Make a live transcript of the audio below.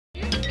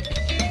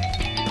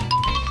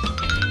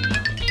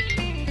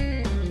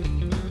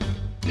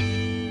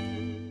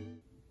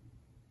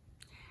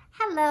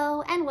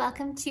and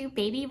welcome to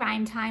Baby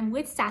Rhyme Time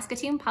with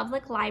Saskatoon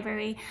Public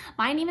Library.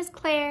 My name is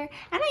Claire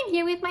and I'm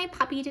here with my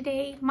puppy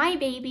today, my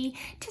baby,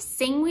 to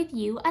sing with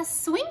you a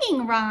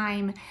swinging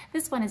rhyme.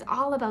 This one is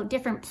all about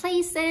different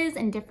places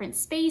and different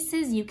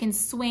spaces. You can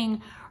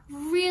swing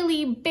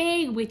really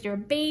big with your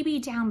baby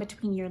down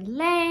between your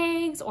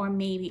legs or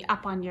maybe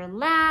up on your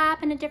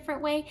lap in a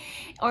different way.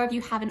 Or if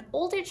you have an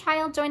older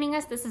child joining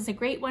us, this is a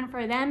great one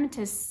for them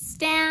to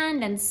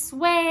stand and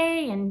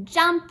sway and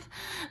jump,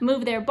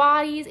 move their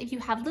bodies. If you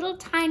have little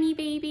tiny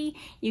baby,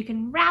 you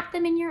can wrap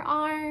them in your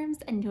arms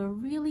and do a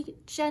really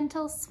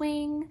gentle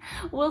swing.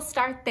 We'll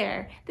start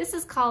there. This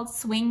is called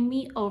Swing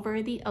Me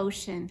Over the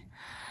Ocean.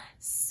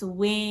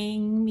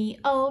 Swing me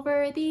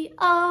over the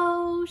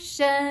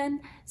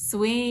ocean,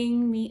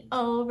 swing me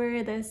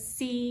over the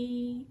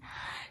sea.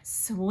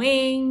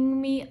 Swing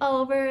me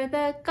over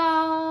the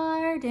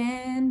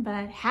garden,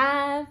 but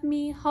have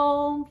me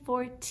home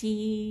for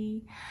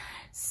tea.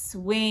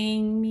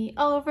 Swing me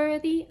over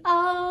the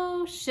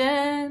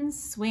ocean,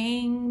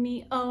 swing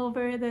me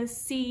over the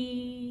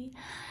sea.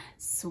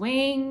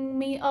 Swing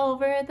me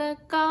over the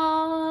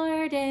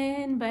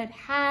garden, but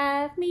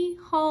have me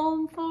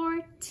home for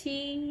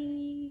tea.